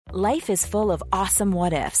Life is full of awesome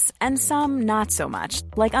what-ifs, and some not so much,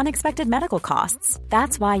 like unexpected medical costs.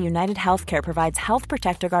 That's why United Healthcare provides Health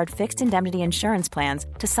Protector Guard fixed indemnity insurance plans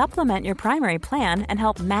to supplement your primary plan and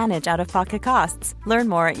help manage out-of-pocket costs. Learn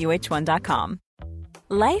more at uh1.com.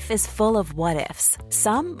 Life is full of what-ifs,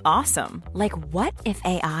 some awesome, like what if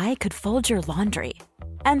AI could fold your laundry?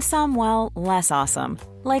 And some, well, less awesome,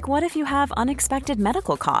 like what if you have unexpected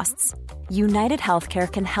medical costs? United Healthcare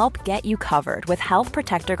can help get you covered with Health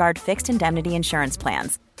Protector Guard fixed indemnity insurance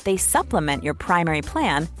plans. They supplement your primary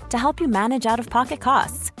plan to help you manage out-of-pocket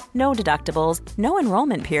costs. No deductibles, no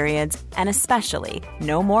enrollment periods, and especially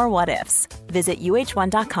no more what-ifs. Visit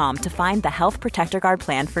uh1.com to find the Health Protector Guard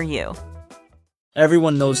plan for you.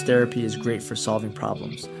 Everyone knows therapy is great for solving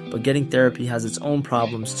problems, but getting therapy has its own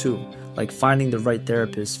problems too, like finding the right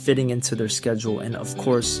therapist, fitting into their schedule, and of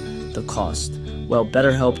course, the cost. Well,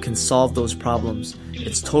 BetterHelp can solve those problems.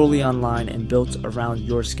 It's totally online and built around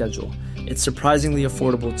your schedule. It's surprisingly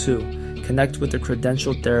affordable too. Connect with a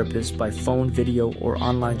credentialed therapist by phone, video, or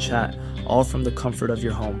online chat, all from the comfort of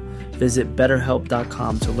your home. Visit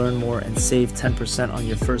BetterHelp.com to learn more and save 10% on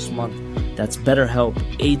your first month. That's BetterHelp,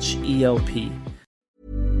 H-E-L-P.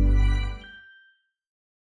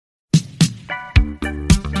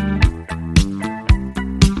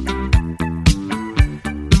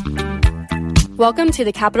 Welcome to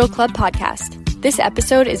the Capital Club podcast. This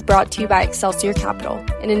episode is brought to you by Excelsior Capital,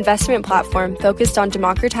 an investment platform focused on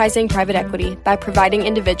democratizing private equity by providing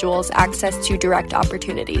individuals access to direct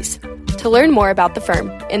opportunities. To learn more about the firm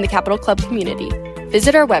and the Capital Club community,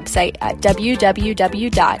 visit our website at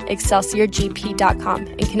www.excelsiorgp.com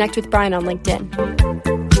and connect with Brian on LinkedIn.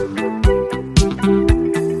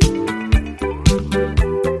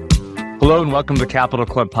 Hello and welcome to the Capital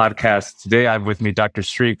Club podcast. Today I have with me Dr.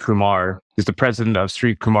 Sri-Kumar. He's the president of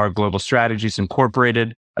Sri-Kumar Global Strategies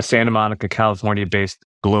Incorporated, a Santa Monica, California-based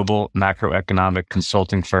global macroeconomic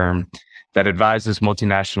consulting firm that advises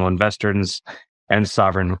multinational investors and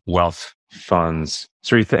sovereign wealth funds.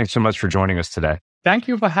 Sri, thanks so much for joining us today. Thank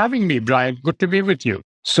you for having me, Brian. Good to be with you.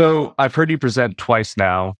 So I've heard you present twice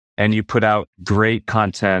now, and you put out great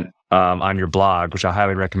content on your blog, which I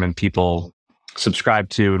highly recommend people subscribe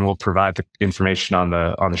to, and we'll provide the information on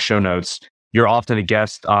the show notes. You're often a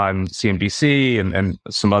guest on CNBC and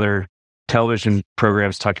some other television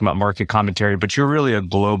programs talking about market commentary, but you're really a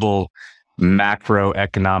global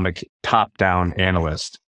macroeconomic top-down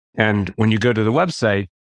analyst. And when you go to the website,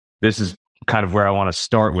 this is kind of where I want to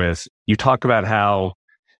start with. You talk about how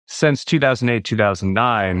since 2008,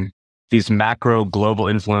 2009, these macro global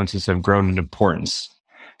influences have grown in importance.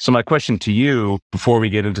 So my question to you, before we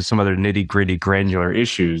get into some other nitty-gritty granular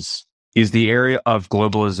issues, is the area of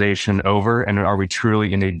globalization over, and are we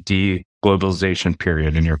truly in a de-globalization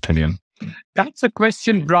period, in your opinion? That's a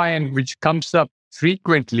question, Brian, which comes up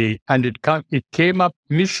frequently, and it came up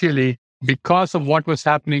initially because of what was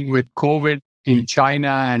happening with COVID in China,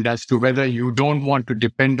 and as to whether you don't want to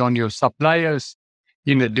depend on your suppliers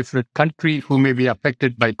in a different country who may be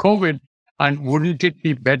affected by COVID. And wouldn't it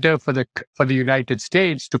be better for the United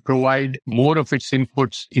States to provide more of its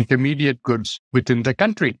inputs, intermediate goods within the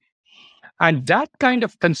country? And that kind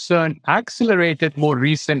of concern accelerated more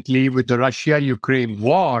recently with the Russia-Ukraine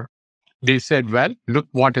war. They said, well, look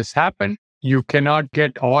what has happened. You cannot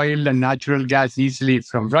get oil and natural gas easily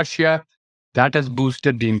from Russia. That has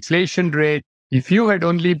boosted the inflation rate. If you had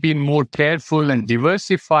only been more careful and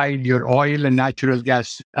diversified your oil and natural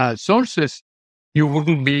gas sources, you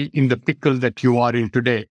wouldn't be in the pickle that you are in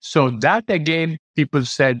today. So that, again, people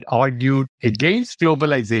argued against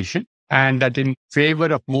globalization and that in favor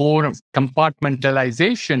of more of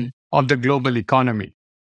compartmentalization of the global economy.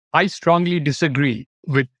 I strongly disagree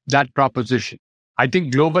with that proposition. I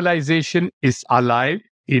think globalization is alive.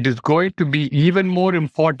 It is going to be even more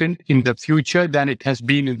important in the future than it has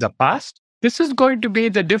been in the past. This is going to be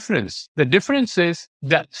the difference. The difference is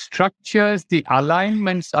that structures, the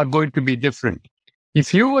alignments are going to be different.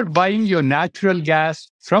 If you were buying your natural gas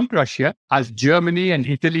from Russia, as Germany and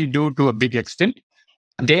Italy do to a big extent,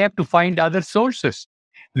 they have to find other sources.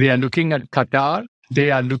 They are looking at Qatar. They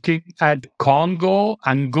are looking at Congo,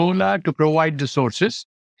 Angola to provide the sources.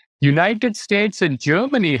 United States and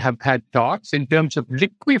Germany have had talks in terms of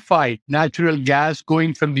liquefied natural gas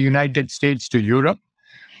going from the United States to Europe.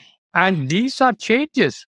 And these are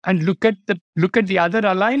changes. And look at the other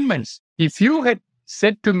alignments. If you had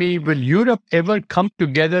said to me, will Europe ever come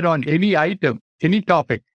together on any item, any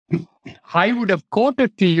topic? I would have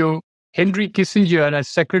quoted to you Henry Kissinger as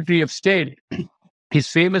Secretary of State, his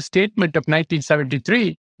famous statement of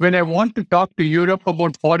 1973, when I want to talk to Europe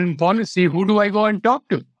about foreign policy, who do I go and talk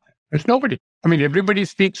to? There's nobody. I mean, everybody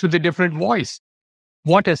speaks with a different voice.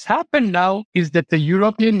 what has happened now is that the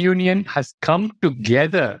European Union has come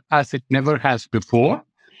together as it never has before.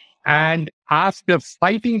 And after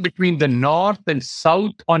fighting between the North and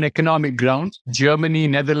South on economic grounds, Germany,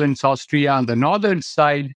 Netherlands, Austria on the northern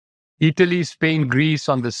side, Italy, Spain, Greece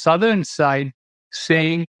on the southern side,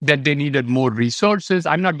 saying that they needed more resources.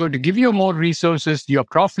 I'm not going to give you more resources, you're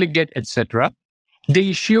profligate, etc. They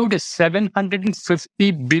issued a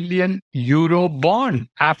 750 billion euro bond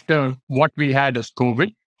after what we had as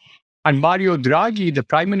COVID. And Mario Draghi, the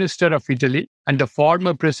Prime Minister of Italy and the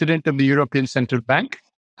former President of the European Central Bank,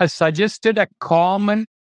 has suggested a common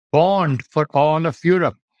bond for all of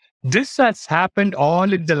Europe. This has happened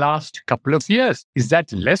all in the last couple of years. Is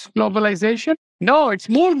that less globalization? No, it's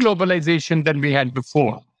more globalization than we had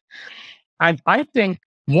before. And I think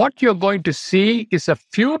what you're going to see is a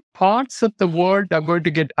few parts of the world are going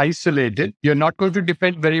to get isolated. You're not going to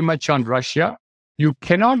depend very much on Russia. You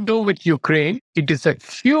cannot do with Ukraine. It is a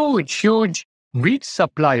huge, huge wheat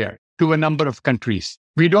supplier to a number of countries.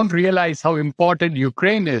 We don't realize how important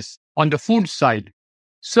Ukraine is on the food side.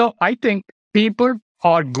 So I think people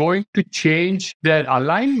are going to change their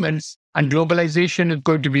alignments and globalization is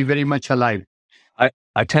going to be very much alive.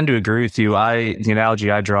 I tend to agree with you. The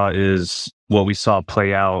analogy I draw is what we saw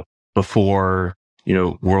play out before,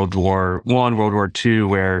 World War I, World War II,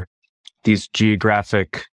 where these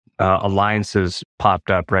geographic alliances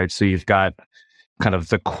popped up, right? So you've got kind of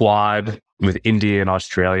the Quad with India and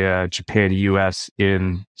Australia, Japan, US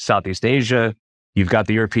in Southeast Asia. You've got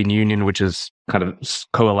the European Union, which is kind of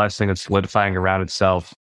coalescing and solidifying around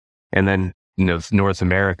itself. And then, North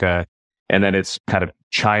America. And then it's kind of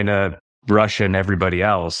China, Russia, and everybody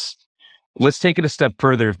else. Let's take it a step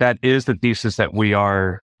further. If that is the thesis that we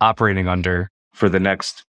are operating under for the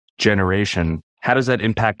next generation, how does that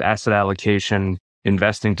impact asset allocation,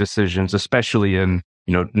 investing decisions, especially in,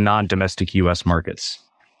 non-domestic US markets?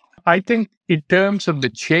 I think in terms of the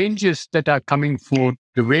changes that are coming forth,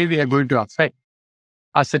 the way they are going to affect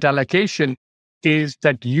asset allocation is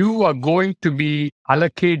that you are going to be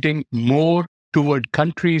allocating more toward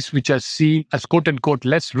countries which are seen as quote unquote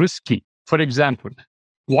less risky. For example,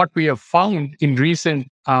 what we have found in recent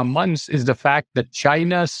months is the fact that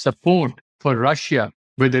China's support for Russia,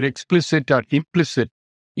 whether explicit or implicit,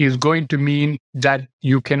 is going to mean that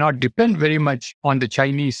you cannot depend very much on the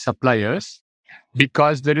Chinese suppliers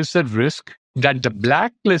because there is a risk that the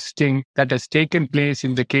blacklisting that has taken place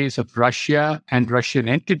in the case of Russia and Russian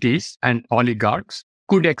entities and oligarchs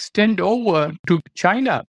could extend over to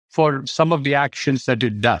China for some of the actions that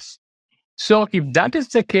it does. So if that is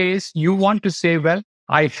the case, you want to say, well,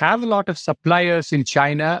 I have a lot of suppliers in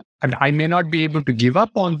China and I may not be able to give up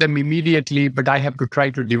on them immediately, but I have to try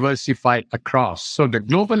to diversify across. So the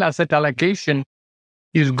global asset allocation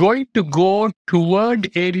is going to go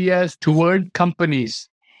toward areas, toward companies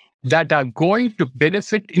that are going to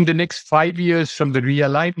benefit in the next 5 years from the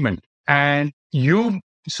realignment. And to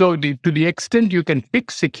the extent you can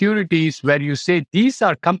pick securities where you say these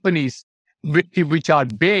are companies which are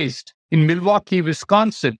based in Milwaukee,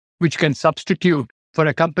 Wisconsin, which can substitute for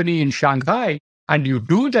a company in Shanghai, and you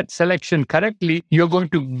do that selection correctly, you're going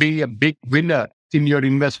to be a big winner in your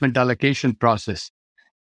investment allocation process.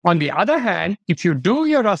 On the other hand, if you do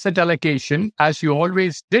your asset allocation as you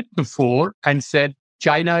always did before and said,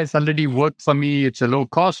 China has already worked for me, it's a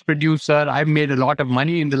low-cost producer, I've made a lot of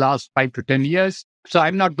money in the last 5 to 10 years, so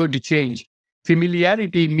I'm not going to change.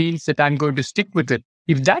 Familiarity means that I'm going to stick with it.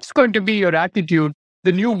 If that's going to be your attitude,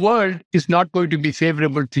 the new world is not going to be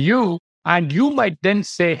favorable to you, and you might then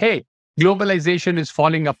say, hey, globalization is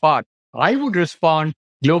falling apart. I would respond,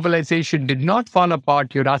 globalization did not fall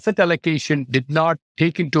apart. Your asset allocation did not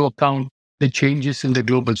take into account the changes in the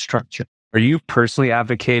global structure. Are you personally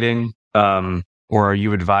advocating or are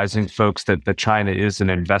you advising folks that China is an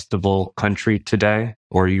investable country today,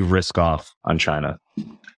 or are you risk off on China?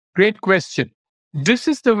 Great question. This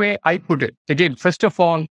is the way I put it. Again, first of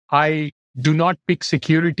all, I do not pick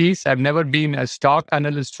securities. I've never been a stock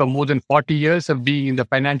analyst for more than 40 years of being in the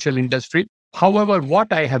financial industry. However,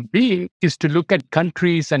 what I have been is to look at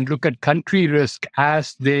countries and look at country risk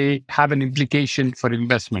as they have an implication for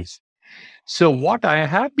investments. So what I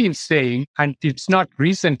have been saying, and it's not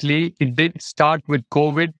recently, it did start with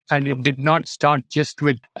COVID and it did not start just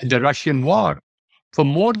with the Russian war. For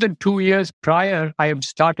more than 2 years prior, I have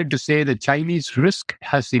started to say the Chinese risk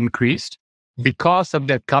has increased because of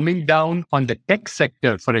their coming down on the tech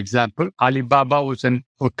sector. For example, Alibaba was a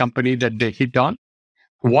company that they hit on.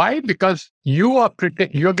 Why? Because you're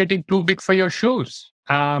getting too big for your shoes.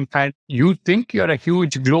 And you think you're a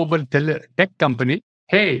huge global tech company.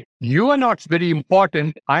 Hey, you are not very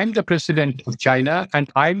important. I'm the president of China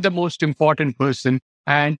and I'm the most important person.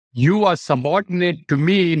 and you are subordinate to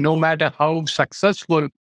me no matter how successful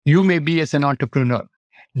you may be as an entrepreneur.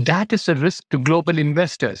 That is a risk to global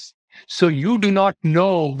investors. So you do not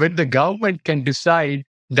know when the government can decide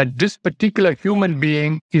that this particular human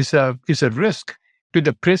being is a risk to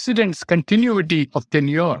the president's continuity of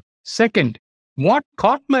tenure. Second, what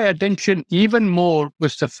caught my attention even more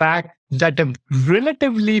was the fact that a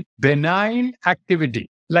relatively benign activity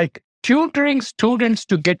like tutoring students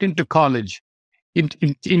to get into college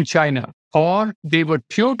in China, or they were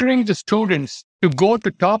tutoring the students to go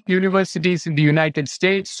to top universities in the United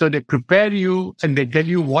States. So they prepare you and they tell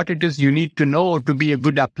you what it is you need to know to be a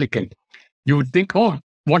good applicant. You would think, oh,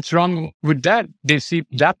 what's wrong with that? They see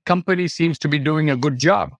that company seems to be doing a good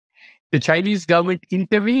job. The Chinese government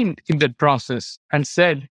intervened in that process and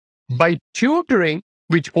said, by tutoring,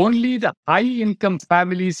 which only the high income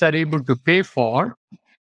families are able to pay for,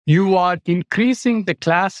 you are increasing the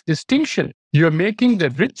class distinction. You're making the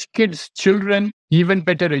rich kids' children even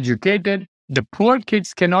better educated. The poor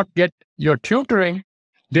kids cannot get your tutoring.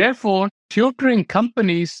 Therefore, tutoring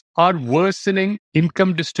companies are worsening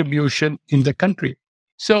income distribution in the country.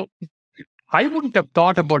 So I wouldn't have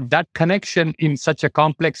thought about that connection in such a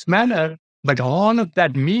complex manner, but all of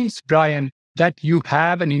that means, Brian, that you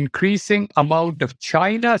have an increasing amount of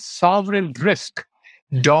China's sovereign risk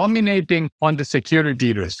dominating on the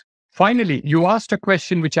security risk. Finally, you asked a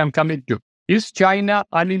question which I'm coming to. Is China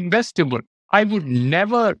uninvestable? I would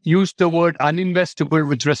never use the word uninvestable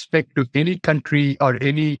with respect to any country or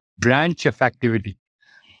any branch of activity.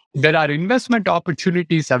 There are investment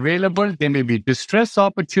opportunities available. There may be distress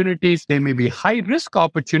opportunities. There may be high risk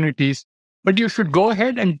opportunities, but you should go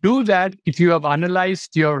ahead and do that if you have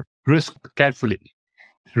analyzed your risk carefully.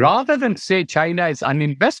 Rather than say China is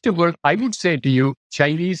uninvestable, I would say to you,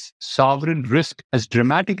 Chinese sovereign risk has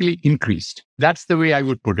dramatically increased. That's the way I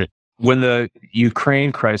would put it. When the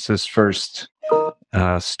Ukraine crisis first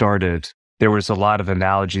started, there was a lot of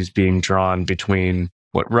analogies being drawn between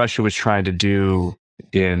what Russia was trying to do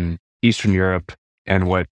in Eastern Europe and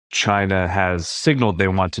what China has signaled they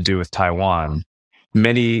want to do with Taiwan.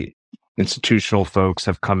 Many institutional folks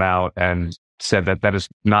have come out and said that that is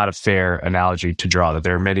not a fair analogy to draw, that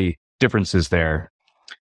there are many differences there.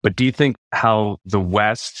 But do you think how the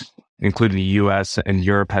West, including the US and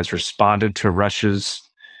Europe, has responded to Russia's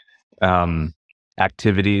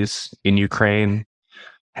activities in Ukraine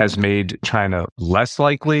has made China less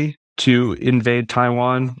likely to invade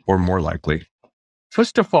Taiwan or more likely?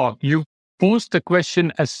 First of all, you posed the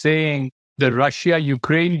question as saying the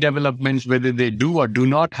Russia-Ukraine developments, whether they do or do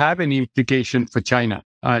not have any implication for China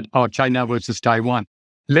or China versus Taiwan.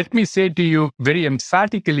 Let me say to you very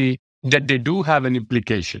emphatically that they do have an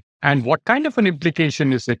implication. And what kind of an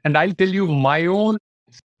implication is it? And I'll tell you my own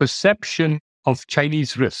perception of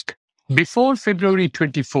Chinese risk. Before February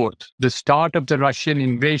 24th, the start of the Russian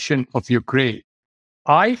invasion of Ukraine,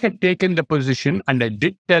 I had taken the position, and I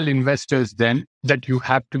did tell investors then, that you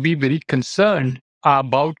have to be very concerned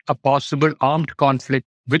about a possible armed conflict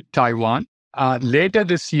with Taiwan. Later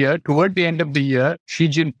this year, toward the end of the year, Xi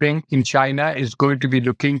Jinping in China is going to be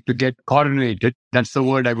looking to get coronated. That's the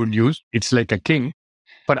word I would use. It's like a king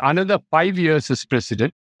for another 5 years as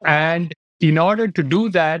president. And in order to do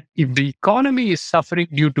that, if the economy is suffering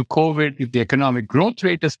due to COVID, if the economic growth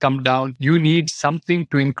rate has come down, you need something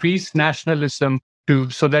to increase nationalism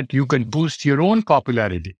so that you can boost your own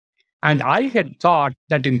popularity. And I had thought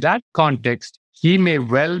that in that context, he may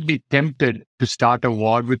well be tempted to start a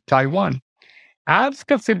war with Taiwan.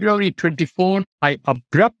 After February 24th, I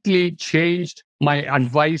abruptly changed my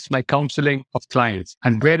advice, my counseling of clients.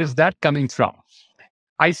 And where is that coming from?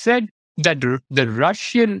 I said that the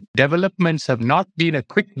Russian developments have not been a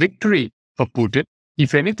quick victory for Putin.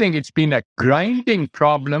 If anything, it's been a grinding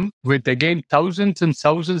problem with, again, thousands and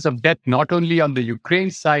thousands of death, not only on the Ukraine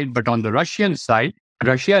side, but on the Russian side.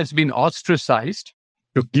 Russia has been ostracized.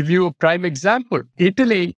 To give you a prime example,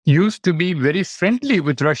 Italy used to be very friendly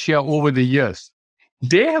with Russia over the years.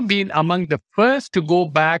 They have been among the first to go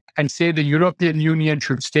back and say the European Union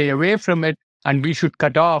should stay away from it and we should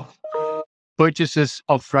cut off purchases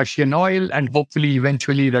of Russian oil and hopefully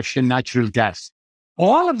eventually Russian natural gas.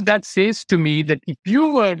 All of that says to me that if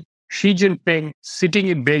you were Xi Jinping sitting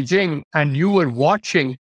in Beijing and you were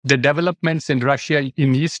watching the developments in Russia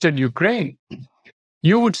in eastern Ukraine,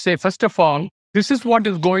 you would say, first of all, this is what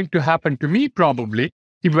is going to happen to me probably.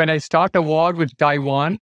 If when I start a war with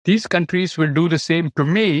Taiwan, these countries will do the same to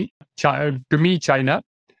me, China.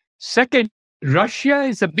 Second, Russia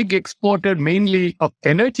is a big exporter mainly of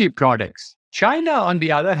energy products. China, on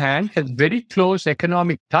the other hand, has very close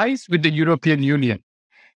economic ties with the European Union.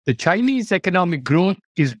 The Chinese economic growth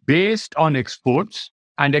is based on exports.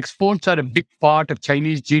 and exports are a big part of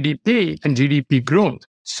Chinese GDP and GDP growth.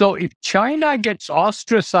 So if China gets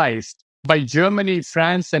ostracized by Germany,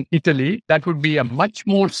 France, and Italy, that would be a much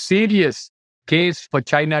more serious case for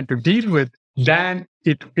China to deal with than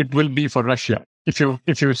it will be for Russia. If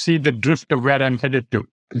you see the drift of where I'm headed to,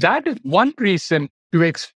 that is one reason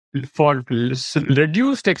for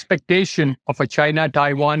reduced expectation of a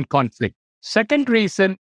China-Taiwan conflict. Second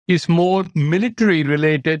reason is more military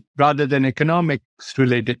related rather than economics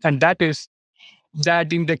related, and that is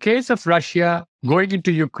that in the case of Russia going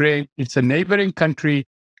into Ukraine, it's a neighboring country.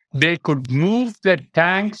 They could move their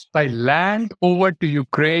tanks by land over to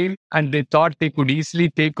Ukraine, and they thought they could easily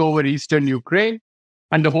take over eastern Ukraine,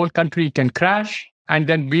 and the whole country can crash. And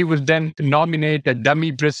then we will then nominate a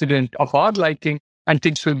dummy president of our liking, and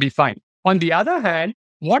things will be fine. On the other hand,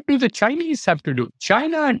 what do the Chinese have to do?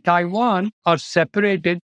 China and Taiwan are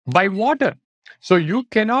separated by water. So you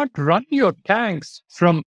cannot run your tanks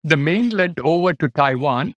from the mainland over to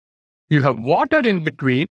Taiwan. You have water in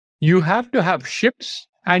between. You have to have ships,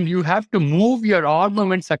 and you have to move your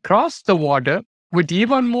armaments across the water with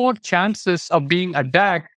even more chances of being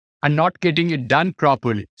attacked and not getting it done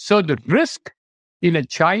properly. So the risk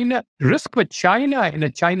for China in a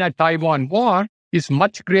China-Taiwan war is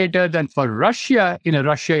much greater than for Russia in a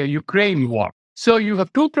Russia-Ukraine war. So you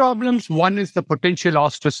have two problems. One is the potential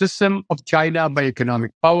ostracism of China by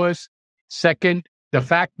economic powers. Second, the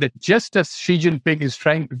fact that just as Xi Jinping is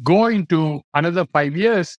trying to go into another 5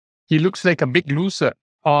 years, he looks like a big loser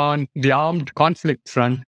on the armed conflict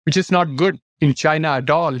front, which is not good in China at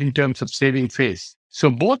all in terms of saving face. So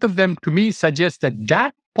both of them, to me, suggest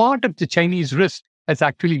that part of the Chinese risk has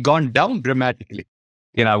actually gone down dramatically.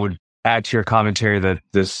 I would add to your commentary that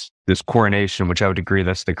this coronation, which I would agree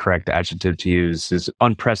that's the correct adjective to use, is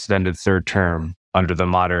unprecedented third term under the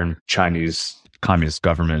modern Chinese communist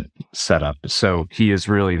government setup. So he is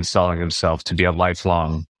really installing himself to be a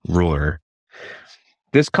lifelong ruler.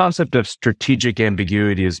 This concept of strategic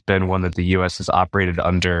ambiguity has been one that the U.S. has operated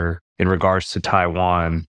under in regards to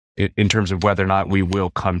Taiwan in terms of whether or not we will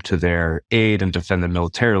come to their aid and defend them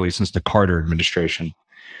militarily since the Carter administration.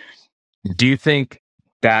 Do you think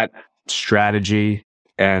that strategy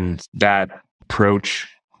and that approach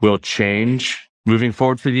will change moving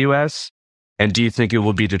forward for the U.S.? And do you think it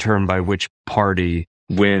will be determined by which party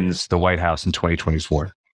wins the White House in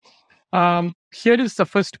 2024? Here is the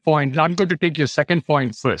first point. I'm going to take your second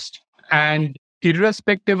point first. And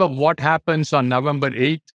irrespective of what happens on November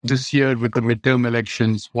 8th this year with the midterm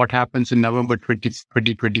elections, what happens in November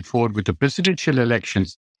 2024 with the presidential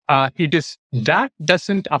elections, that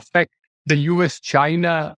doesn't affect the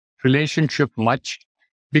U.S.-China relationship much,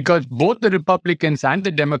 because both the Republicans and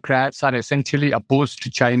the Democrats are essentially opposed to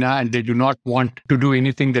China, and they do not want to do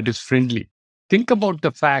anything that is friendly. Think about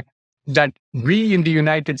the fact that we in the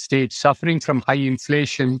United States, suffering from high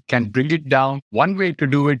inflation, can bring it down. One way to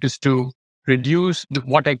do it is to reduce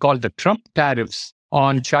what I call the Trump tariffs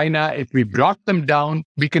on China. If we brought them down,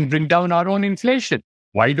 we can bring down our own inflation.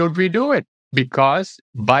 Why don't we do it? Because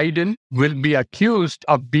Biden will be accused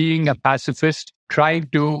of being a pacifist, trying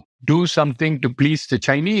to do something to please the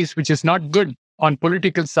Chinese, which is not good on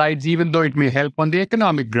political sides, even though it may help on the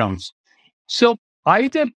economic grounds. So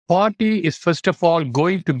either party is, first of all,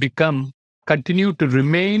 going to continue to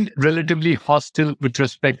remain relatively hostile with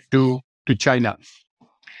respect to China.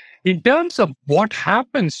 In terms of what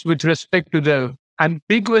happens with respect to the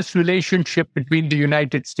ambiguous relationship between the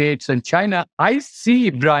United States and China, I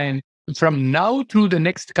see, Brian, from now through the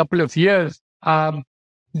next couple of years,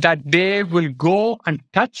 that they will go and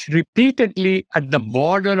touch repeatedly at the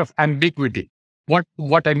border of ambiguity.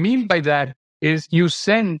 What I mean by that is you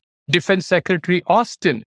send Defense Secretary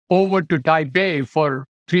Austin over to Taipei for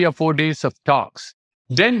 3 or 4 days of talks.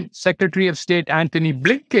 Then Secretary of State Antony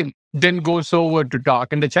Blinken then goes over to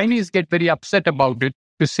talk. And the Chinese get very upset about it,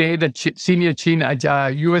 to say that senior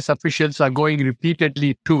US officials are going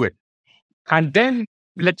repeatedly to it. And then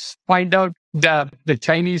let's find out the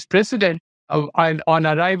Chinese president on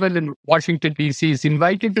arrival in Washington, D.C. is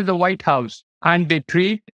invited to the White House, and they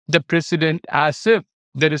treat the president as if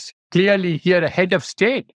there is clearly here a head of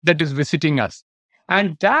state that is visiting us.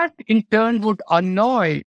 And that in turn would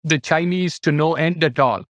annoy the Chinese to no end at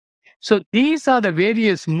all. So these are the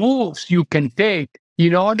various moves you can take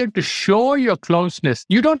in order to show your closeness.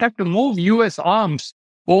 You don't have to move US arms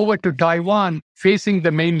over to Taiwan facing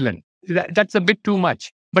the mainland. That's a bit too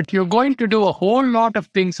much. But you're going to do a whole lot of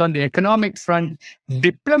things on the economic front,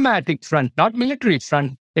 diplomatic front, not military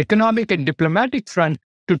front, economic and diplomatic front,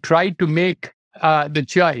 to try to make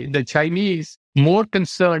the Chinese more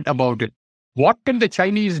concerned about it. What can the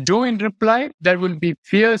Chinese do in reply? There will be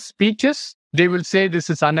fierce speeches. They will say this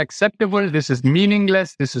is unacceptable, this is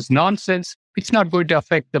meaningless, this is nonsense. It's not going to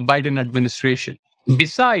affect the Biden administration.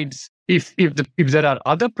 Besides, if there are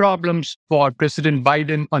other problems for President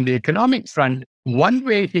Biden on the economic front, one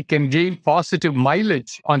way he can gain positive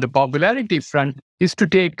mileage on the popularity front is to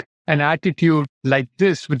take an attitude like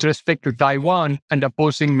this with respect to Taiwan and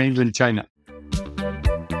opposing mainland China.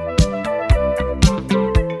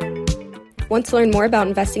 Want to learn more about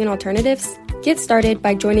investing in alternatives? Get started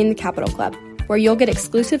by joining the Capital Club, where you'll get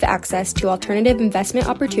exclusive access to alternative investment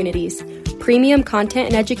opportunities, premium content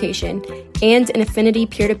and education, and an affinity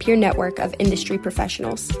peer-to-peer network of industry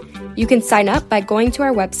professionals. You can sign up by going to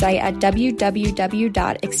our website at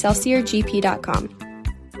www.excelsiorgp.com.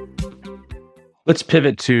 Let's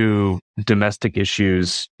pivot to domestic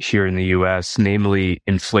issues here in the U.S., namely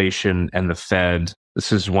inflation and the Fed.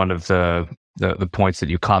 This is one of the points that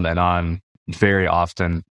you comment on very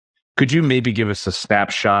often. Could you maybe give us a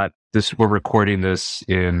snapshot? We're recording this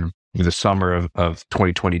in the summer of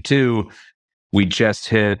 2022. We just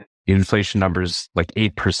hit inflation numbers like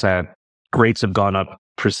 8%. Rates have gone up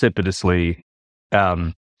precipitously.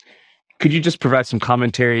 Could you just provide some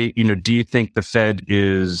commentary? Do you think the Fed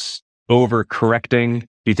is overcorrecting? Do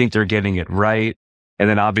you think they're getting it right? And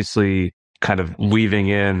then obviously kind of weaving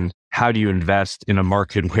in, how do you invest in a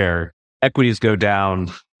market where equities go down,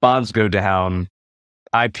 bonds go down,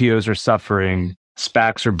 IPOs are suffering,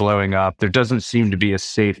 SPACs are blowing up? There doesn't seem to be a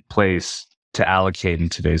safe place to allocate in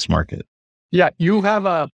today's market. Yeah, you have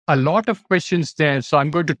a lot of questions there. So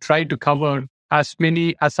I'm going to try to cover as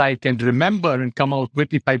many as I can remember and come out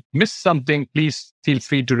with. If I miss something, please feel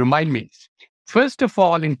free to remind me. First of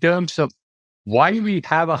all, in terms of why we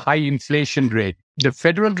have a high inflation rate, the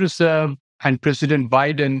Federal Reserve and President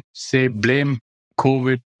Biden say blame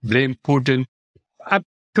COVID, blame Putin.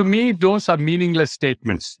 To me, those are meaningless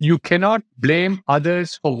statements. You cannot blame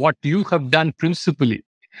others for what you have done principally.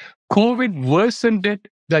 COVID worsened it.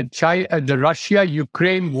 The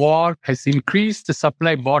Russia-Ukraine war has increased the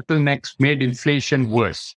supply bottlenecks, made inflation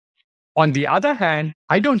worse. On the other hand,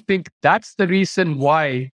 I don't think that's the reason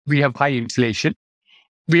why we have high inflation.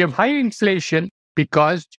 We have high inflation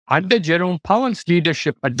because under Jerome Powell's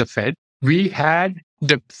leadership at the Fed, we had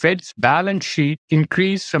the Fed's balance sheet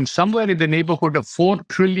increase from somewhere in the neighborhood of $4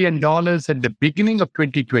 trillion at the beginning of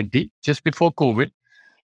 2020, just before COVID,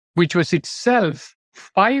 which was itself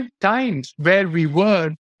 5 times where we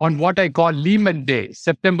were on what I call Lehman Day,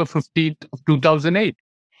 September 15th of 2008.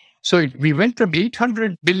 So we went from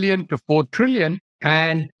 800 billion to 4 trillion.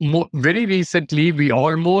 And very recently, we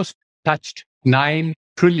almost touched 9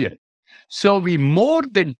 trillion. So we more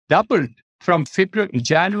than doubled from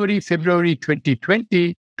January, February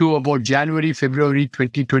 2020 to about January, February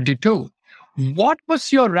 2022. What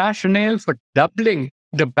was your rationale for doubling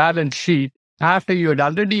the balance sheet after you had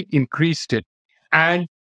already increased it? And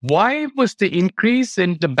why was the increase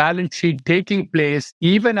in the balance sheet taking place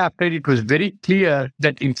even after it was very clear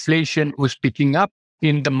that inflation was picking up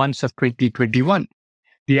in the months of 2021?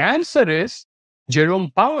 The answer is Jerome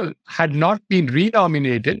Powell had not been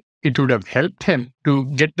renominated. It would have helped him to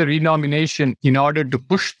get the renomination in order to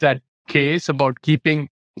push that case about keeping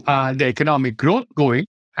the economic growth going.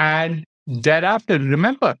 And thereafter,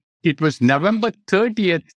 remember, it was November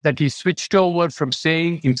 30th that he switched over from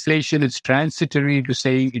saying inflation is transitory to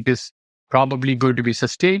saying it is probably going to be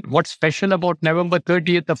sustained. What's special about November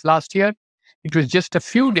 30th of last year? It was just a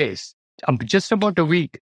few days, just about a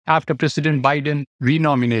week after President Biden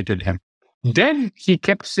renominated him. Then he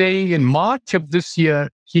kept saying in March of this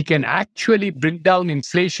year, he can actually bring down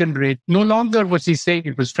inflation rate. No longer was he saying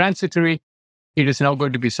it was transitory. It is now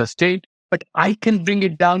going to be sustained, but I can bring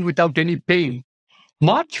it down without any pain.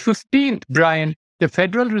 March 15th, Brian, the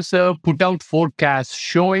Federal Reserve put out forecasts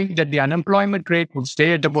showing that the unemployment rate would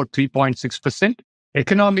stay at about 3.6%.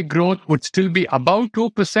 Economic growth would still be about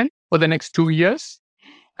 2% for the next 2 years.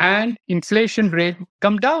 And inflation rate would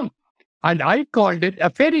come down. And I called it a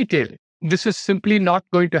fairy tale. This is simply not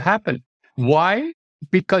going to happen. Why?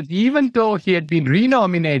 Because even though he had been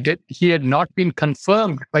renominated, he had not been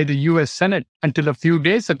confirmed by the US Senate until a few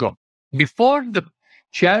days ago. Before the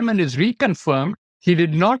chairman is reconfirmed, he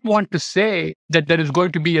did not want to say that there is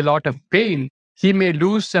going to be a lot of pain. He may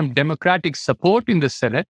lose some Democratic support in the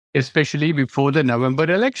Senate, especially before the November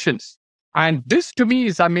elections. And this to me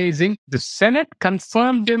is amazing. The Senate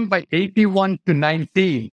confirmed him by 81 to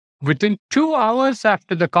 19. Within 2 hours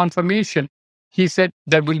after the confirmation, he said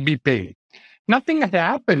there will be pain. Nothing had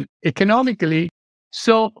happened economically.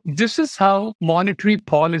 So this is how monetary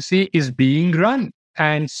policy is being run.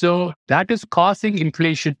 And so that is causing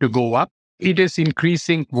inflation to go up. It is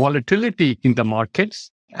increasing volatility in the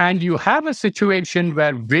markets. And you have a situation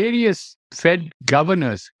where various Fed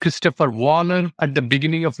governors, Christopher Waller at the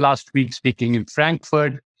beginning of last week speaking in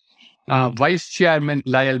Frankfurt, Vice Chairman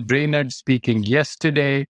Lyle Brainerd speaking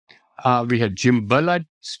yesterday. We had Jim Bullard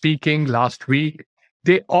speaking last week.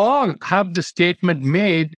 They all have the statement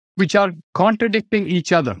made which are contradicting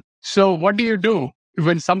each other. So what do?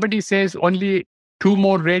 When somebody says only 2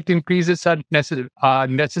 more rate increases are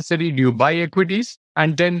necessary, do you buy equities?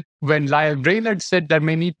 And then when Lyle Brainerd said there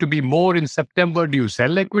may need to be more in September, do you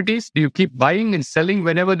sell equities? Do you keep buying and selling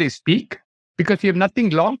whenever they speak? Because you have nothing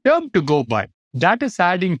long-term to go by. That is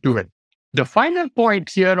adding to it. The final point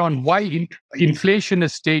here on why inflation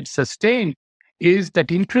has stayed sustained is that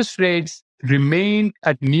interest rates remained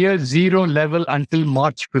at near zero level until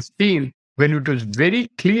March 15, when it was very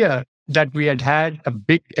clear that we had a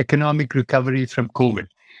big economic recovery from COVID.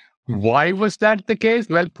 Why was that the case?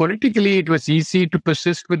 Well, politically, it was easy to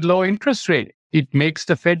persist with low interest rate. It makes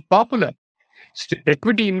the Fed popular.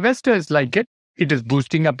 Equity investors like it. It is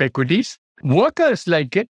boosting up equities. Workers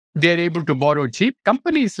like it. They're able to borrow cheap.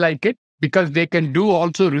 Companies like it because they can do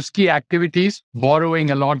also risky activities,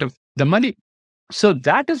 borrowing a lot of the money. So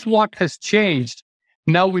that is what has changed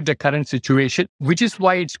now with the current situation, which is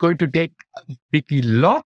why it's going to take a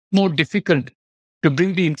lot more difficult to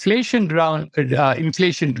bring the inflation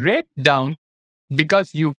rate down,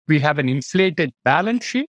 because we have an inflated balance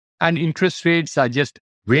sheet and interest rates are just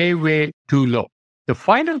way, way too low. The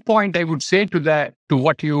final point I would say to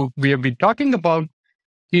what we have been talking about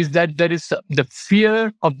is that there is the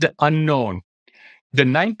fear of the unknown. The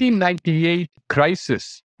 1998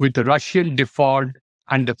 crisis with the Russian default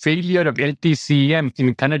and the failure of LTCM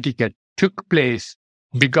in Connecticut took place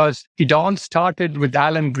because it all started with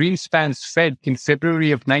Alan Greenspan's Fed in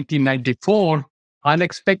February of 1994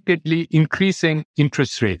 unexpectedly increasing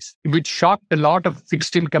interest rates, which shocked a lot of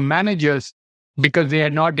fixed income managers because they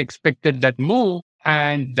had not expected that move.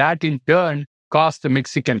 And that in turn caused the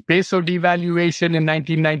Mexican peso devaluation in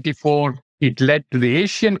 1994. It led to the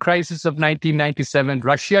Asian crisis of 1997,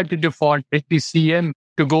 Russia to default, LTCM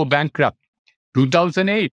to go bankrupt.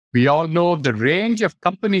 2008, we all know the range of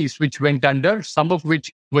companies which went under, some of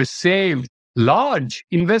which were saved. Large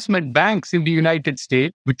investment banks in the United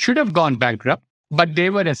States, which should have gone bankrupt, but they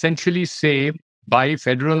were essentially saved by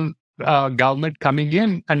federal government coming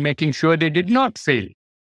in and making sure they did not fail.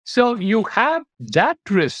 So you have that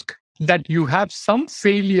risk that you have some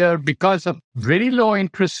failure because of very low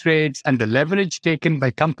interest rates and the leverage taken by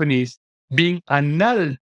companies being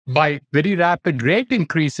annulled by very rapid rate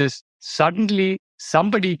increases. Suddenly,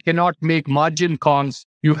 somebody cannot make margin calls.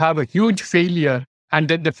 You have a huge failure, and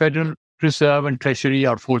then the Federal Reserve and Treasury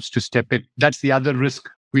are forced to step in. That's the other risk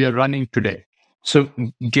we are running today. So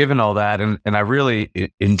given all that, and I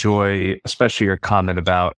really enjoy especially your comment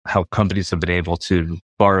about how companies have been able to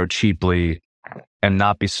borrow cheaply and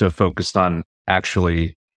not be so focused on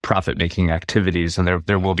actually profit-making activities, and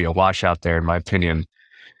there will be a washout there, in my opinion.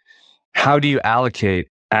 How do you allocate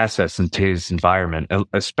assets in today's environment,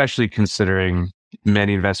 especially considering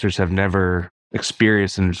many investors have never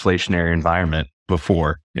experienced an inflationary environment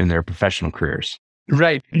before in their professional careers?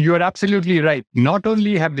 Right. You're absolutely right. Not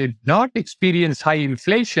only have they not experienced high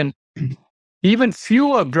inflation, even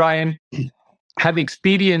fewer, Brian, have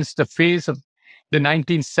experienced the phase of the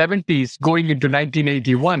 1970s going into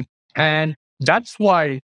 1981. And that's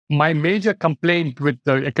why my major complaint with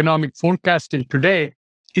the economic forecasting today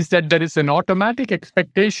is that there is an automatic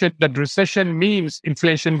expectation that recession means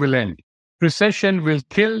inflation will end. Recession will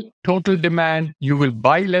kill total demand. You will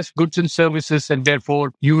buy less goods and services, and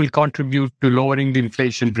therefore you will contribute to lowering the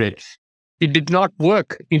inflation rate. It did not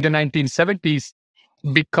work in the 1970s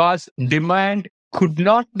because demand could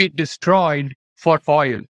not be destroyed for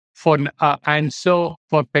oil, and so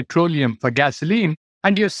for petroleum, for gasoline.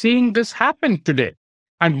 And you're seeing this happen today.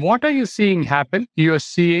 And what are you seeing happen? You're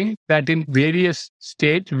seeing that in various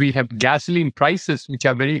states, we have gasoline prices which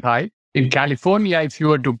are very high. In California, if you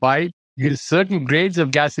were to buy certain grades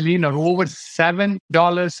of gasoline are over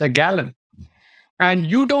 $7 a gallon. And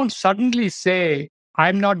you don't suddenly say,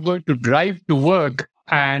 I'm not going to drive to work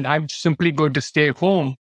and I'm simply going to stay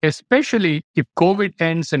home, especially if COVID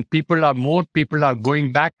ends and more people are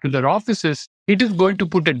going back to their offices. It is going to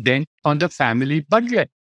put a dent on the family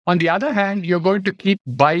budget. On the other hand, you're going to keep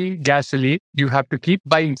buying gasoline. You have to keep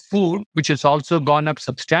buying food, which has also gone up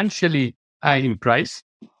substantially in price.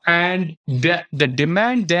 And the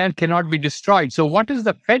demand there cannot be destroyed. So what is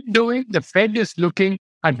the Fed doing? The Fed is looking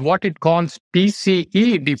at what it calls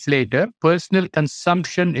PCE deflator, personal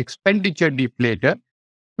consumption expenditure deflator,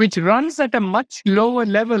 which runs at a much lower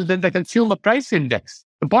level than the consumer price index.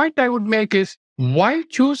 The point I would make is, why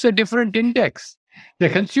choose a different index? The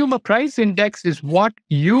consumer price index is what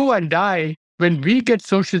you and I, when we get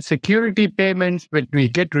social security payments, when we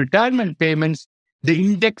get retirement payments, the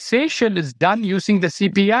indexation is done using the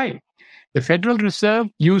CPI. The Federal Reserve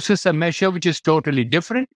uses a measure which is totally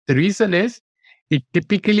different. The reason is it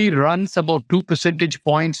typically runs about 2 percentage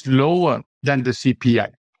points lower than the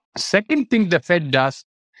CPI. Second thing the Fed does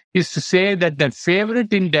is to say that the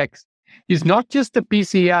favorite index is not just the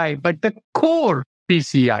PCI, but the core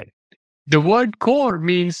PCI. The word core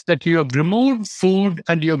means that you have removed food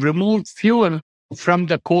and you have removed fuel from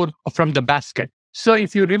the basket. So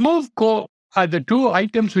if you remove core, the two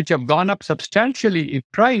items which have gone up substantially in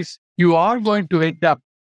price, you are going to end up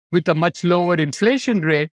with a much lower inflation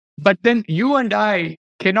rate. But then you and I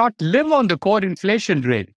cannot live on the core inflation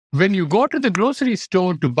rate. When you go to the grocery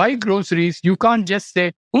store to buy groceries, you can't just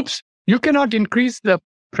say, oops, you cannot increase the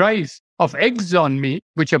price of eggs on me,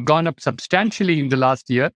 which have gone up substantially in the last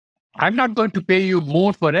year. I'm not going to pay you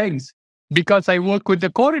more for eggs because I work with the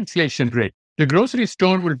core inflation rate. The grocery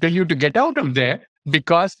store will tell you to get out of there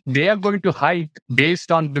because they are going to hike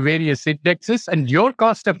based on the various indexes, and your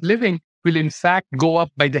cost of living will in fact go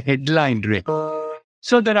up by the headline rate.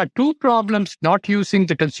 So there are two problems. Not using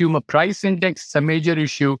the consumer price index is a major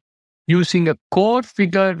issue. Using a core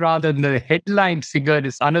figure rather than the headline figure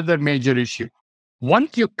is another major issue.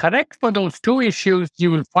 Once you correct for those two issues,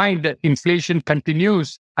 you will find that inflation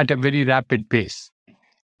continues at a very rapid pace.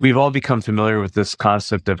 We've all become familiar with this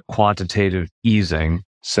concept of quantitative easing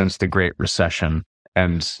since the Great Recession,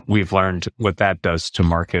 and we've learned what that does to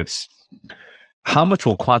markets. How much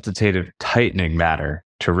will quantitative tightening matter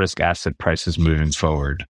to risk asset prices moving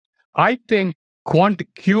forward? I think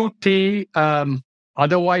QT,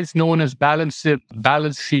 otherwise known as balance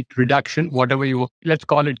sheet reduction, let's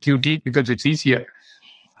call it QT because it's easier,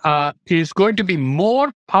 is going to be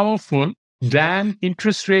more powerful than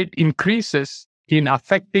interest rate increases in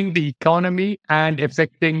affecting the economy and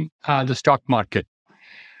affecting the stock market.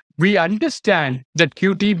 We understand that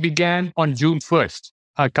QT began on June 1st,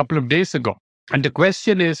 a couple of days ago. And the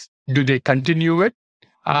question is, do they continue it?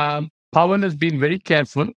 Powell has been very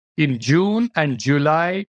careful. In June and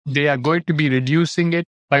July, they are going to be reducing it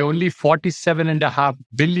by only $47.5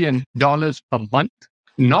 billion per month,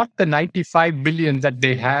 not the $95 billion that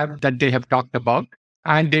they have talked about.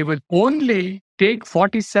 And they will only take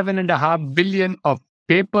 $47.5 billion of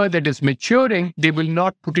paper that is maturing. They will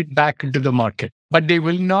not put it back into the market, but they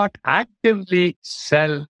will not actively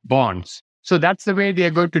sell bonds. So that's the way they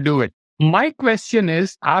are going to do it. My question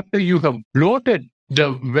is, after you have bloated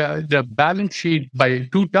the balance sheet by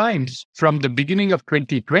 2 times from the beginning of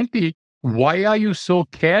 2020, why are you so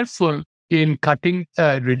careful in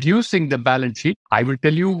reducing the balance sheet? I will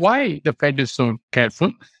tell you why the Fed is so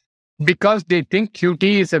careful. Because they think QT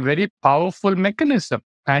is a very powerful mechanism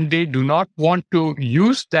and they do not want to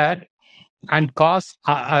use that and cause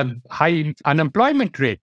a high unemployment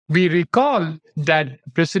rate. We recall that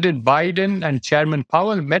President Biden and Chairman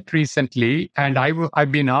Powell met recently, and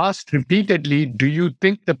I've been asked repeatedly, do you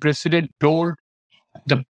think the president told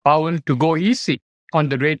the Powell to go easy on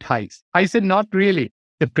the rate hikes? I said, not really.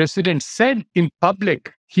 The president said in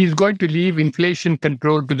public he's going to leave inflation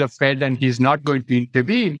control to the Fed and he's not going to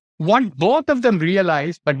intervene. What both of them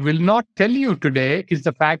realize but will not tell you today is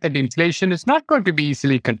the fact that inflation is not going to be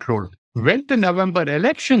easily controlled. When the November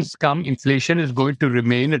elections come, inflation is going to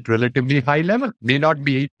remain at relatively high level. May not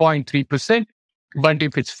be 8.3%, but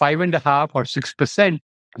if it's 5.5% or 6%,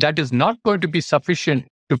 that is not going to be sufficient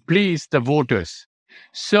to please the voters.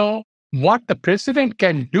 So what the president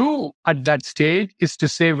can do at that stage is to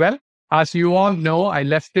say, well, as you all know, I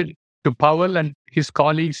left it to Powell and his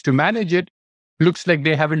colleagues to manage it. Looks like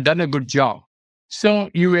they haven't done a good job. So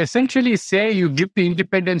you essentially say you give the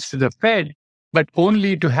independence to the Fed, but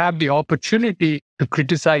only to have the opportunity to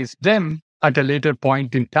criticize them at a later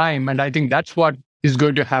point in time. And I think that's what is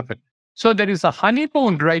going to happen. So there is a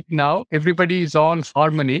honeymoon right now. Everybody is on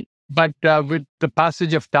harmony, but with the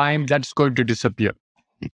passage of time, that's going to disappear.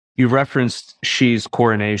 You referenced Xi's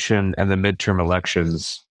coronation and the midterm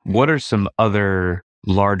elections. What are some other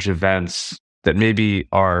large events that maybe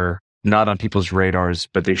are not on people's radars,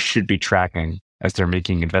 but they should be tracking as they're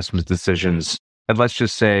making investment decisions? And let's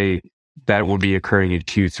just say that will be occurring in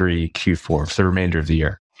Q3, Q4, for the remainder of the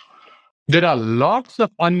year. There are lots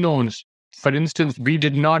of unknowns. For instance, we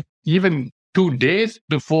did not, even 2 days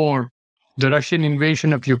before the Russian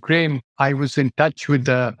invasion of Ukraine, I was in touch with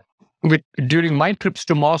during my trips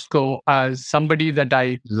to Moscow as somebody that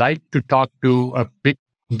I like to talk to, a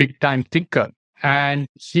big time thinker, and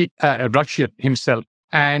he, Russian himself.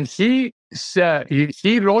 And he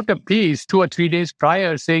wrote a piece 2 or 3 days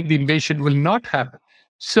prior saying the invasion will not happen.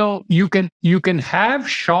 So you can have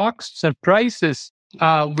shocks, surprises,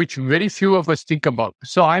 which very few of us think about.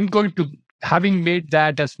 So I'm going to, having made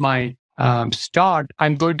that as my start,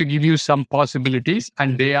 I'm going to give you some possibilities,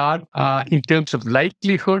 and they are in terms of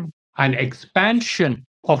likelihood and expansion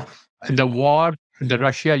of the war, the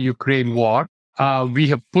Russia-Ukraine war. We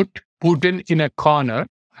have put Putin in a corner,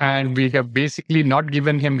 and we have basically not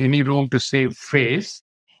given him any room to save face.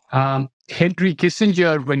 Henry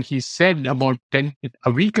Kissinger, when he said about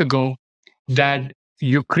a week ago that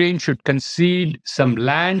Ukraine should concede some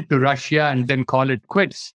land to Russia and then call it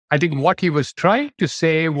quits, I think what he was trying to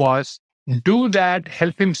say was, do that,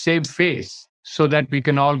 help him save face so that we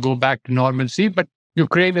can all go back to normalcy. But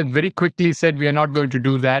Ukraine has very quickly said, we are not going to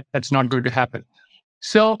do that. That's not going to happen.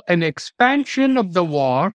 So an expansion of the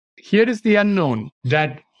war, here is the unknown,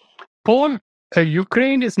 that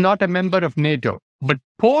Ukraine is not a member of NATO, but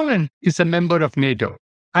Poland is a member of NATO.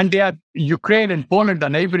 And Ukraine and Poland are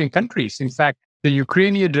neighboring countries. In fact, the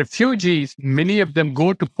Ukrainian refugees, many of them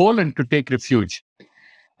go to Poland to take refuge.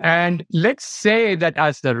 And let's say that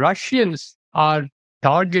as the Russians are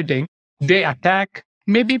targeting, they attack,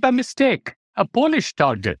 maybe by mistake, a Polish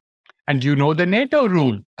target. And you know the NATO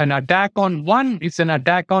rule, an attack on one is an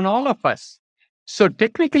attack on all of us. So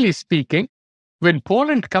technically speaking, when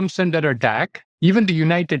Poland comes under attack, even the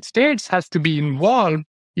United States has to be involved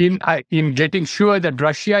in getting sure that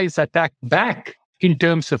Russia is attacked back in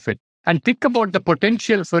terms of it. And think about the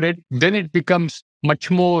potential for it, then it becomes much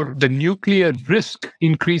more, the nuclear risk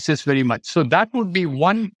increases very much. So that would be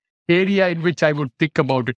one area in which I would think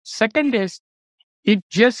about it. Second is, it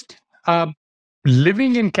just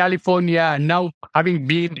living in California and now having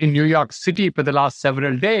been in New York City for the last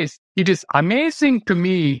several days, it is amazing to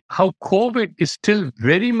me how COVID is still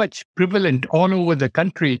very much prevalent all over the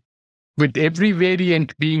country, with every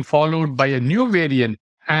variant being followed by a new variant.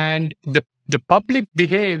 And the public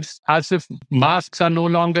behaves as if masks are no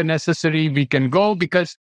longer necessary. We can go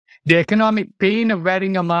because the economic pain of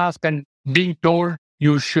wearing a mask and being told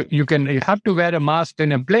you have to wear a mask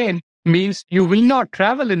in a plane means you will not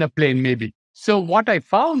travel in a plane maybe. So what I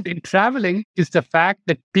found in traveling is the fact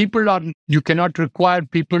that you cannot require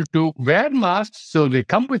people to wear masks, so they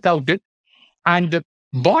come without it. And the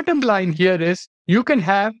bottom line here is you can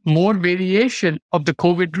have more variation of the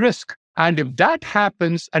COVID risk. And if that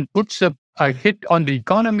happens and puts a hit on the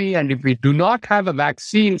economy, and if we do not have a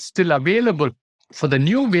vaccine still available for the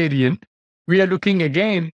new variant, we are looking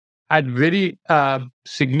again at very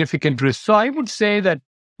significant risk. So I would say that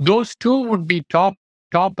those two would be top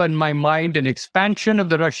in my mind: an expansion of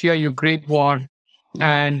the Russia-Ukraine war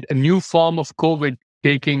and a new form of COVID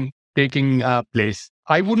taking place.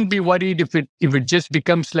 I wouldn't be worried if it just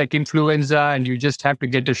becomes like influenza and you just have to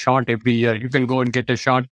get a shot every year. You can go and get a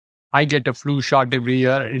shot. I get a flu shot every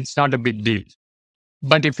year. It's not a big deal.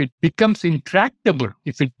 But if it becomes intractable,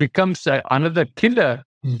 if it becomes another killer,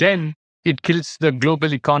 then it kills the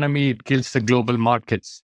global economy, it kills the global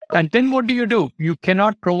markets. And then what do? You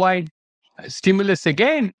cannot provide stimulus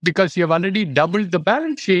again because you have already doubled the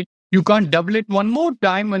balance sheet. You can't double it one more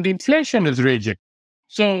time when the inflation is raging.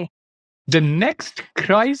 So the next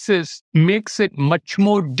crisis makes it much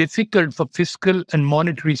more difficult for fiscal and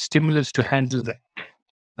monetary stimulus to handle that.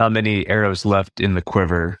 Not many arrows left in the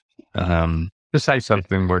quiver. Besides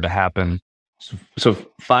something were to happen. So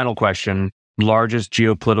final question, largest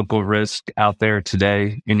geopolitical risk out there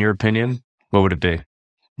today, in your opinion, what would it be?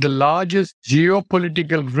 The largest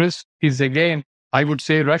geopolitical risk is, again, I would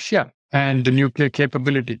say Russia and the nuclear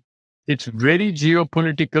capability. It's very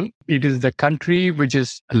geopolitical. It is the country which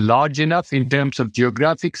is large enough in terms of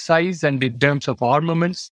geographic size and in terms of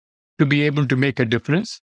armaments to be able to make a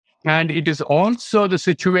difference. And it is also the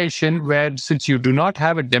situation where, since you do not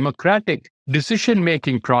have a democratic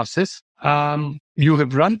decision-making process, you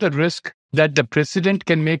have run the risk that the president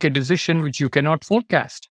can make a decision which you cannot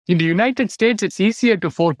forecast. In the United States, it's easier to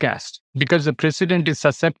forecast because the president is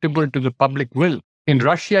susceptible to the public will. In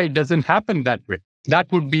Russia, it doesn't happen that way.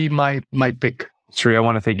 That would be my pick. Sri, I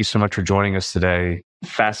want to thank you so much for joining us today.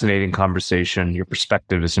 Fascinating conversation. Your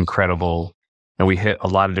perspective is incredible. And we hit a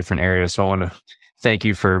lot of different areas. So I want to thank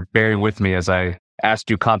you for bearing with me as I asked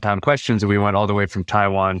you compound questions, and we went all the way from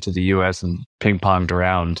Taiwan to the US and ping-ponged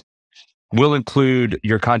around. We'll include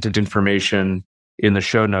your contact information in the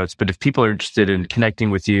show notes, but if people are interested in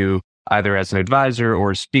connecting with you, either as an advisor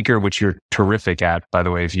or a speaker, which you're terrific at, by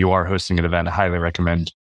the way, if you are hosting an event, I highly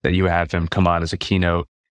recommend that you have him come on as a keynote.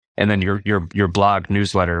 And then your blog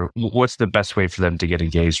newsletter, what's the best way for them to get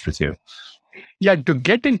engaged with you? Yeah, to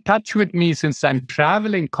get in touch with me, since I'm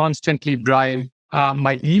traveling constantly, Brian,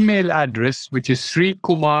 My email address, which is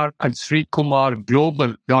Sri-Kumar at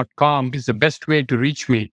srikumarglobal.com, is the best way to reach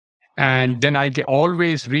me. And then I can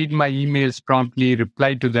always read my emails promptly,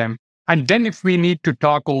 reply to them. And then if we need to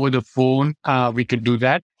talk over the phone, we could do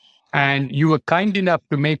that. And you were kind enough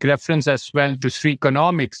to make reference as well to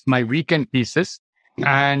Sreakonomics, my weekend pieces.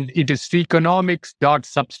 And it is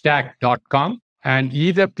sreakonomics.substack.com. And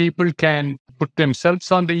either people can put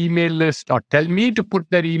themselves on the email list or tell me to put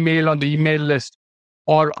their email on the email list.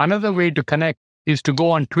 Or another way to connect is to go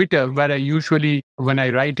on Twitter, where I usually, when I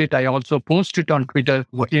write it, I also post it on Twitter,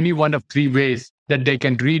 any one of three ways that they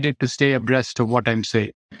can read it to stay abreast of what I'm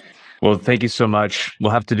saying. Well, thank you so much. We'll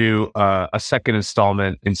have to do a second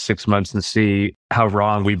installment in 6 months and see how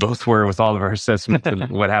wrong we both were with all of our assessments and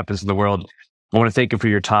what happens in the world. I want to thank you for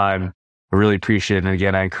your time. I really appreciate it. And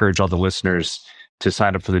again, I encourage all the listeners to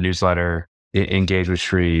sign up for the newsletter, engage with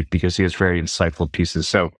Sri, because he has very insightful pieces.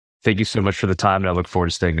 So thank you so much for the time, and I look forward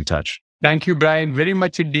to staying in touch. Thank you, Brian, very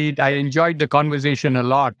much indeed. I enjoyed the conversation a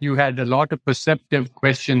lot. You had a lot of perceptive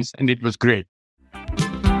questions, and it was great.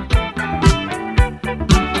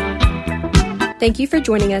 Thank you for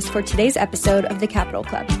joining us for today's episode of the Capital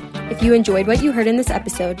Club. If you enjoyed what you heard in this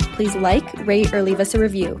episode, please like, rate, or leave us a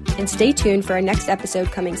review, and stay tuned for our next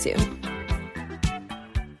episode coming soon.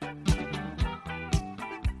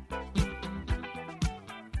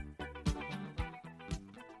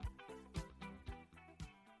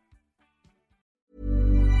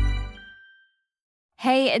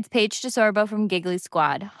 Hey, it's Paige DeSorbo from Giggly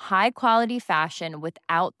Squad. High quality fashion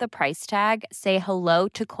without the price tag. Say hello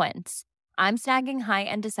to Quince. I'm snagging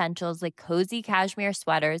high-end essentials like cozy cashmere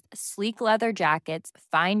sweaters, sleek leather jackets,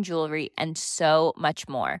 fine jewelry, and so much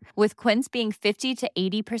more. With Quince being 50 to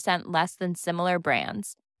 80% less than similar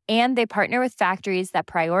brands. And they partner with factories that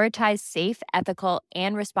prioritize safe, ethical,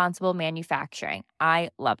 and responsible manufacturing. I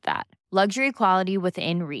love that. Luxury quality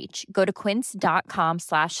within reach. Go to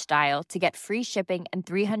quince.com/style to get free shipping and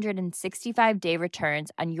 365-day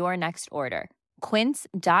returns on your next order.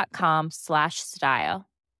 Quince.com/style.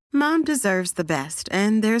 Mom deserves the best,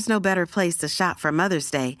 and there's no better place to shop for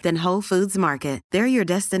Mother's Day than Whole Foods Market. They're your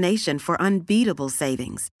destination for unbeatable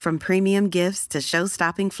savings, from premium gifts to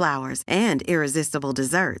show-stopping flowers and irresistible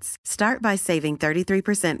desserts. Start by saving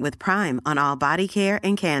 33% with Prime on all body care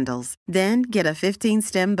and candles. Then get a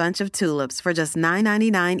 15-stem bunch of tulips for just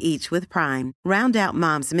 $9.99 each with Prime. Round out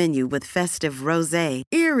Mom's menu with festive rosé,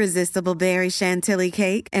 irresistible berry chantilly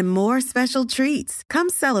cake, and more special treats. Come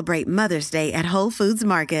celebrate Mother's Day at Whole Foods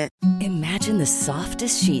Market. Imagine the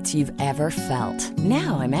softest sheets you've ever felt.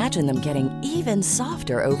 Now imagine them getting even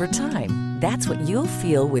softer over time. That's what you'll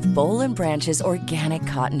feel with Boll & Branch's organic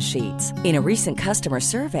cotton sheets. In a recent customer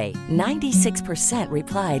survey, 96%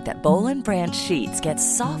 replied that Boll & Branch sheets get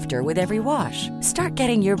softer with every wash. Start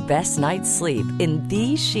getting your best night's sleep in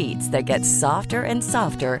these sheets that get softer and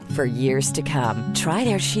softer for years to come. Try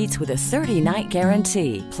their sheets with a 30-night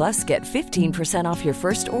guarantee. Plus, get 15% off your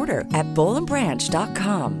first order at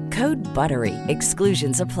bollandbranch.com. Code BUTTERY.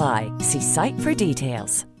 Exclusions apply. See site for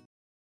details.